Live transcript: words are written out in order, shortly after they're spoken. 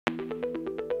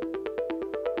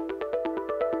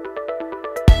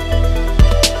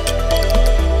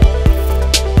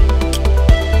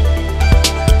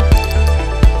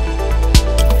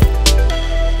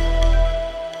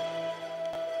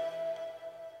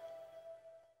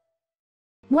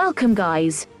Welcome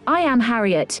guys, I am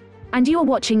Harriet, and you're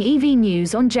watching EV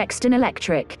News on Jexton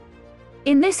Electric.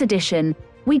 In this edition,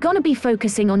 we're gonna be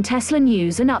focusing on Tesla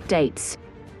news and updates.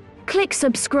 Click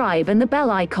subscribe and the bell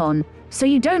icon, so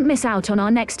you don't miss out on our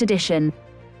next edition.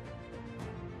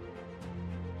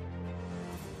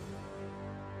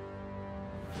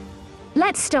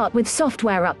 Let's start with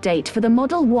software update for the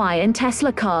Model Y and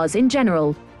Tesla cars in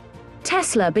general.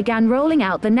 Tesla began rolling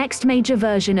out the next major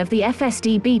version of the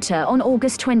FSD beta on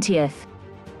August 20th.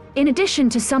 In addition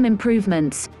to some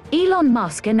improvements, Elon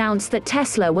Musk announced that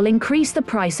Tesla will increase the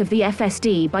price of the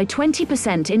FSD by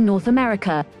 20% in North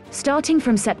America, starting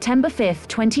from September 5,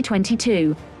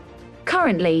 2022.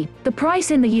 Currently, the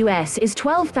price in the US is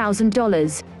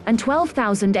 $12,000 and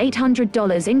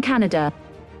 $12,800 in Canada.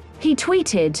 He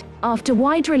tweeted, after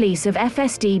wide release of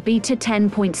FSD Beta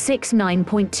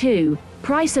 10.69.2,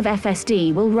 price of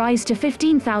FSD will rise to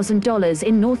 $15,000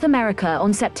 in North America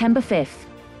on September 5th.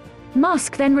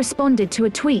 Musk then responded to a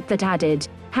tweet that added,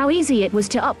 how easy it was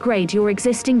to upgrade your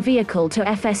existing vehicle to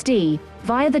FSD,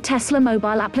 via the Tesla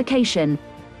mobile application.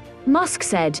 Musk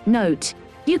said, note,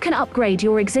 you can upgrade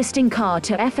your existing car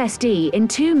to FSD in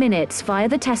 2 minutes via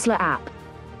the Tesla app.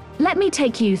 Let me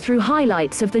take you through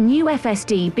highlights of the new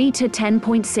FSD Beta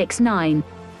 10.69.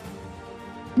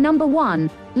 Number 1.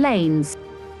 Lanes.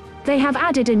 They have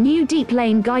added a new deep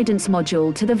lane guidance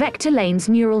module to the Vector Lanes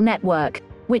neural network,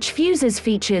 which fuses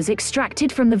features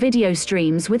extracted from the video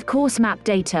streams with course map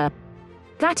data.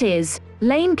 That is,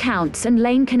 lane counts and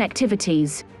lane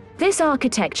connectivities. This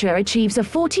architecture achieves a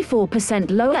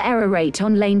 44% lower error rate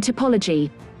on lane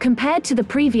topology, compared to the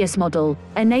previous model,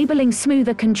 enabling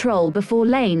smoother control before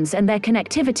lanes and their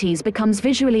connectivities becomes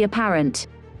visually apparent.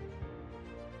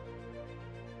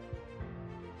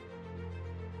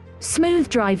 Smooth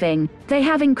driving. They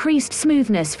have increased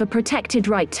smoothness for protected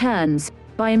right turns,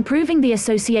 by improving the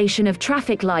association of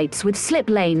traffic lights with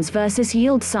slip lanes versus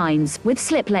yield signs with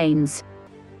slip lanes.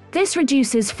 This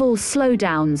reduces false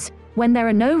slowdowns, when there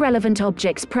are no relevant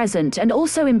objects present, and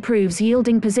also improves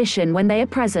yielding position when they are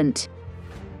present.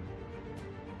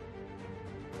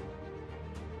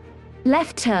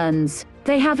 Left turns.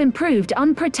 They have improved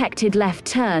unprotected left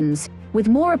turns, with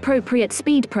more appropriate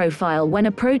speed profile when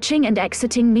approaching and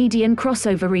exiting median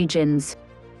crossover regions.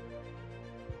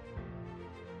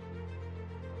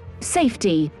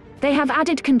 Safety. They have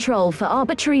added control for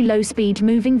arbitrary low-speed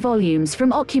moving volumes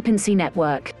from occupancy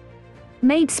network.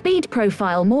 Made speed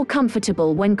profile more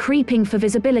comfortable when creeping for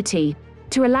visibility,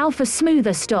 to allow for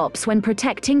smoother stops when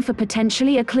protecting for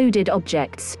potentially occluded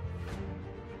objects.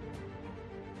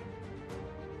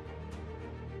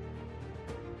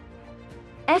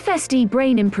 FSD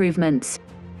brain improvements.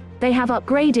 They have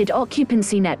upgraded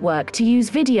occupancy network to use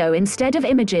video instead of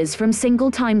images from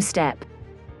single time step.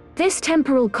 This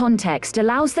temporal context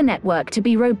allows the network to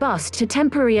be robust to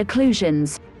temporary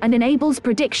occlusions, and enables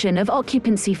prediction of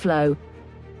occupancy flow.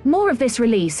 More of this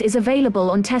release is available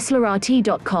on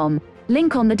TeslaRT.com,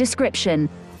 link on the description.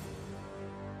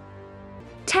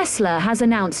 Tesla has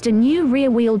announced a new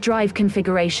rear-wheel drive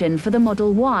configuration for the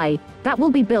Model Y, that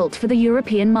will be built for the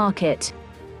European market.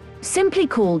 Simply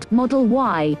called Model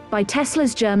Y by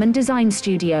Tesla's German design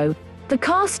studio, the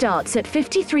car starts at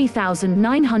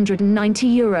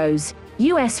 €53,990,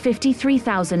 US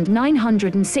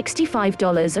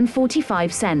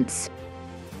 $53,965.45.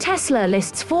 Tesla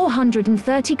lists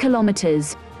 430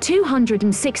 kilometers,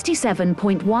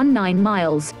 267.19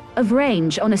 miles, of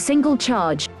range on a single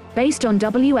charge, based on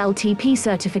WLTP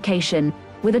certification,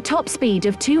 with a top speed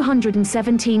of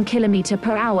 217 km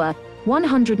per hour,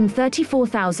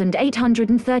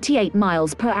 134,838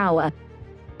 miles per hour.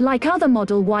 Like other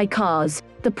Model Y cars,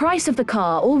 the price of the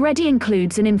car already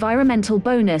includes an environmental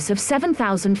bonus of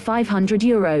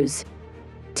 €7,500.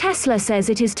 Tesla says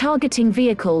it is targeting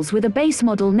vehicles with a base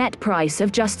model net price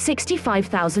of just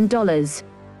 $65,000.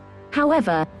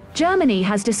 However, Germany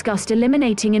has discussed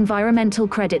eliminating environmental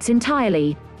credits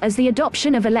entirely, as the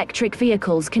adoption of electric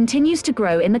vehicles continues to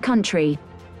grow in the country.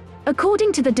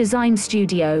 According to the design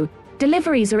studio,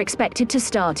 deliveries are expected to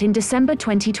start in December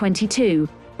 2022,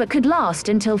 but could last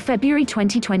until February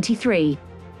 2023.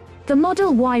 The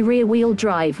Model Y rear-wheel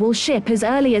drive will ship as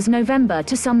early as November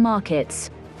to some markets.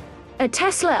 A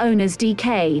Tesla owner's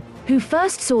DK, who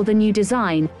first saw the new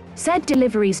design, said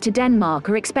deliveries to Denmark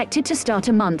are expected to start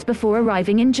a month before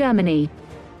arriving in Germany.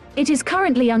 It is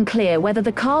currently unclear whether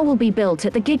the car will be built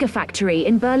at the Gigafactory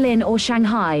in Berlin or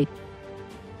Shanghai.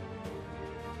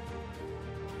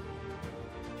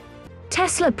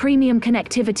 Tesla premium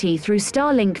connectivity through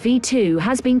Starlink V2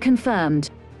 has been confirmed.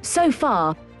 So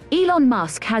far, Elon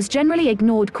Musk has generally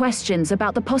ignored questions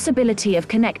about the possibility of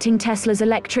connecting Tesla's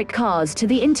electric cars to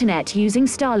the internet using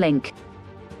Starlink.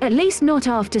 At least not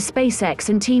after SpaceX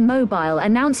and T-Mobile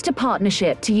announced a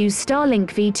partnership to use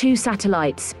Starlink V2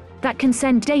 satellites that can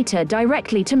send data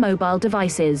directly to mobile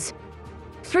devices.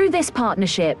 Through this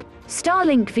partnership,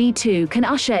 Starlink V2 can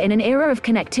usher in an era of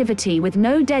connectivity with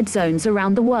no dead zones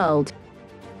around the world.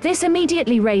 This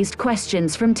immediately raised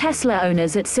questions from Tesla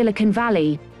owners at Silicon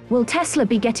Valley. Will Tesla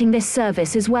be getting this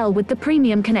service as well with the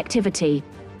premium connectivity?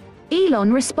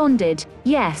 Elon responded,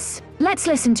 yes. Let's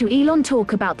listen to Elon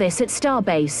talk about this at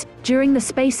Starbase during the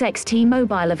SpaceX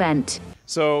T-Mobile event.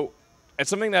 So it's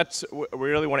something that we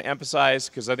really want to emphasize,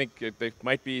 because I think there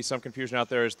might be some confusion out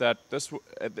there, is that this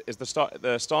is the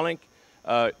Starlink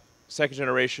second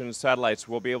generation satellites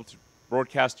will be able to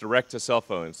broadcast direct to cell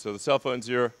phones. So the cell phones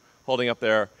you're holding up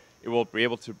there, it will be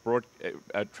able to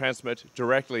transmit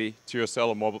directly to your cell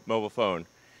or mobile phone.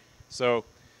 So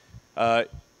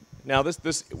now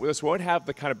this won't have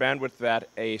the kind of bandwidth that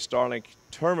a Starlink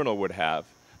terminal would have,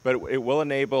 but it will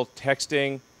enable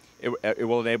texting. It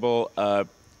will enable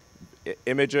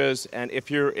images, and if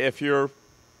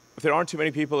there aren't too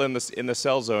many people in the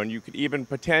cell zone, you could even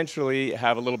potentially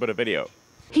have a little bit of video.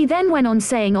 He then went on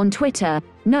saying on Twitter,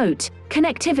 note,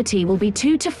 connectivity will be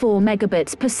 2 to 4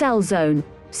 megabits per cell zone,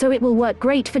 so it will work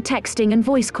great for texting and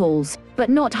voice calls, but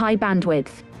not high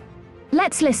bandwidth.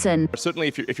 Let's listen. Certainly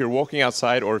if you're walking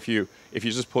outside, or if you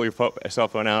just pull your cell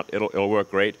phone out, it'll work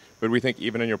great, but we think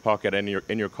even in your pocket and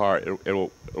in your car,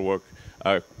 it'll work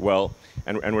well,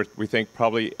 and we think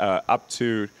probably up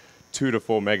to 2 to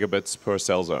 4 megabits per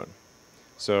cell zone.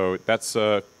 So that's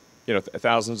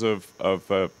thousands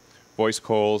of voice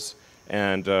calls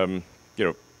and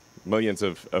millions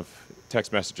of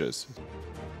text messages.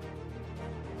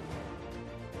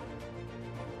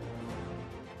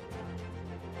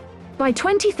 By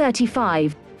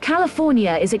 2035,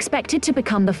 California is expected to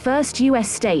become the first U.S.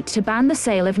 state to ban the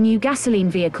sale of new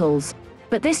gasoline vehicles,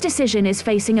 but this decision is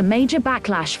facing a major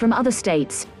backlash from other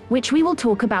states, which we will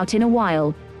talk about in a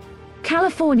while.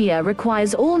 California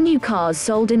requires all new cars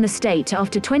sold in the state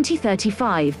after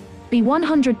 2035 be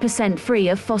 100% free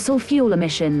of fossil fuel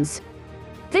emissions.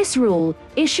 This rule,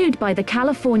 issued by the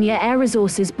California Air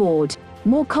Resources Board,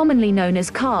 more commonly known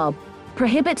as CARB,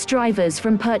 prohibits drivers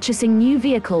from purchasing new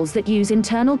vehicles that use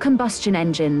internal combustion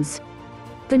engines.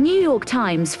 The New York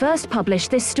Times first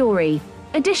published this story.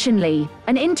 Additionally,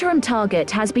 an interim target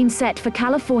has been set for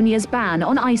California's ban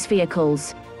on ICE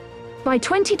vehicles. By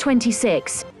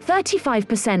 2026,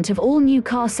 35% of all new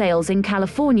car sales in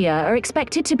California are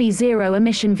expected to be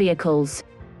zero-emission vehicles.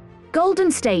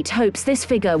 Golden State hopes this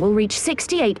figure will reach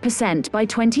 68% by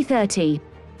 2030.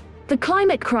 The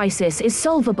climate crisis is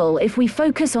solvable if we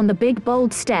focus on the big,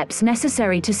 bold steps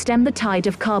necessary to stem the tide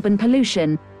of carbon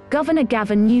pollution, Governor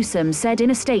Gavin Newsom said in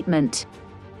a statement.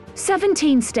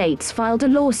 17 states filed a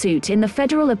lawsuit in the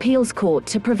Federal Appeals Court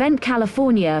to prevent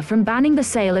California from banning the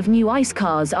sale of new ICE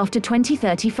cars after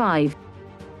 2035.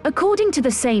 According to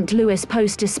the St. Louis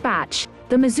Post-Dispatch,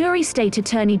 the Missouri State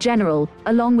Attorney General,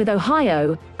 along with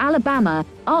Ohio, Alabama,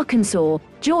 Arkansas,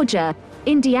 Georgia,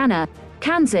 Indiana,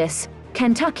 Kansas,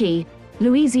 Kentucky,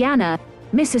 Louisiana,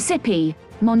 Mississippi,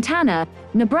 Montana,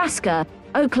 Nebraska,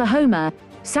 Oklahoma,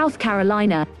 South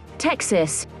Carolina,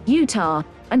 Texas, Utah,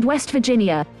 and West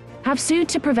Virginia, have sued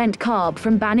to prevent CARB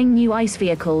from banning new ICE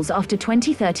vehicles after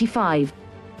 2035.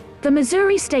 The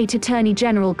Missouri State Attorney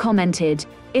General commented,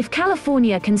 if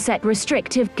California can set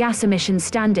restrictive gas emission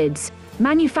standards,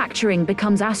 manufacturing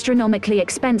becomes astronomically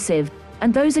expensive,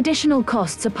 and those additional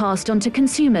costs are passed on to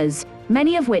consumers,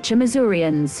 many of which are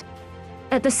Missourians.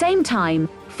 At the same time,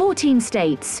 14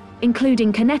 states,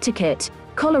 including Connecticut,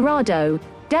 Colorado,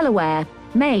 Delaware,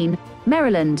 Maine,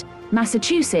 Maryland,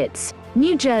 Massachusetts,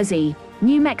 New Jersey,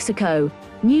 New Mexico,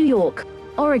 New York,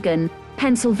 Oregon,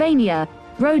 Pennsylvania,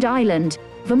 Rhode Island,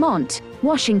 Vermont,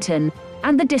 Washington,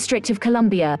 and the District of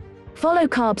Columbia, follow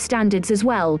CARB standards as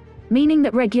well, meaning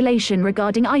that regulation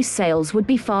regarding ICE sales would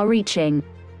be far-reaching.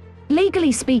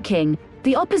 Legally speaking,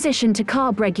 the opposition to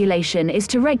CARB regulation is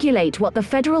to regulate what the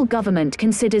federal government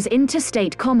considers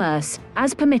interstate commerce,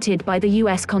 as permitted by the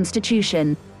U.S.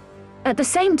 Constitution. At the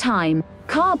same time,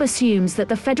 CARB assumes that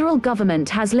the federal government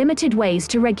has limited ways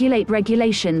to regulate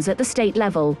regulations at the state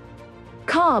level.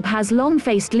 CARB has long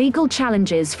faced legal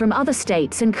challenges from other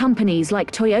states and companies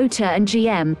like Toyota and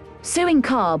GM, suing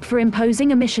CARB for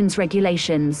imposing emissions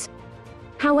regulations.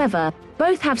 However,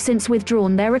 both have since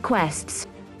withdrawn their requests.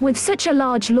 With such a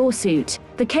large lawsuit,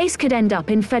 the case could end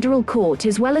up in federal court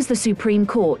as well as the Supreme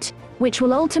Court, which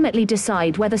will ultimately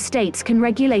decide whether states can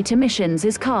regulate emissions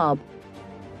as CARB.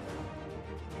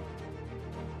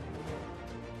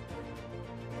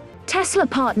 Tesla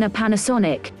partner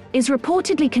Panasonic is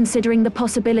reportedly considering the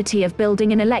possibility of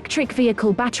building an electric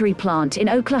vehicle battery plant in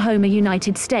Oklahoma,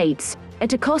 United States,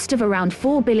 at a cost of around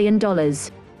 $4 billion.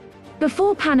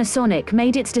 Before Panasonic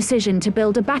made its decision to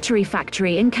build a battery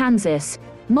factory in Kansas,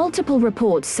 multiple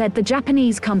reports said the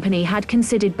Japanese company had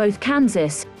considered both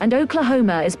Kansas and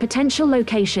Oklahoma as potential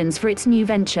locations for its new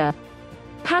venture.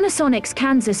 Panasonic's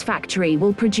Kansas factory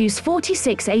will produce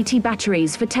 4680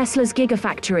 batteries for Tesla's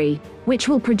Gigafactory, which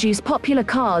will produce popular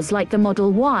cars like the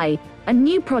Model Y and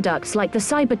new products like the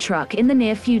Cybertruck in the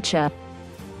near future.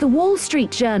 The Wall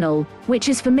Street Journal, which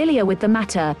is familiar with the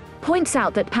matter, points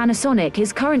out that Panasonic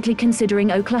is currently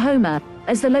considering Oklahoma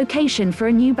as the location for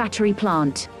a new battery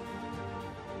plant.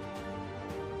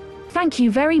 Thank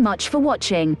you very much for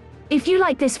watching. If you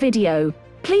like this video,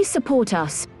 please support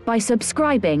us by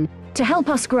subscribing to help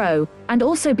us grow, and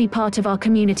also be part of our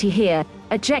community here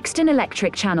at Jexton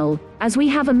Electric Channel, as we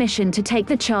have a mission to take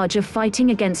the charge of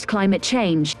fighting against climate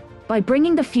change by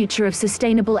bringing the future of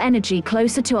sustainable energy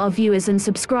closer to our viewers and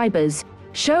subscribers,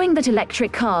 showing that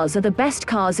electric cars are the best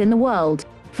cars in the world.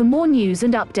 For more news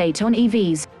and update on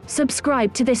EVs,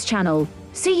 subscribe to this channel.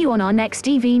 See you on our next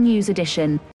EV News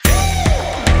edition.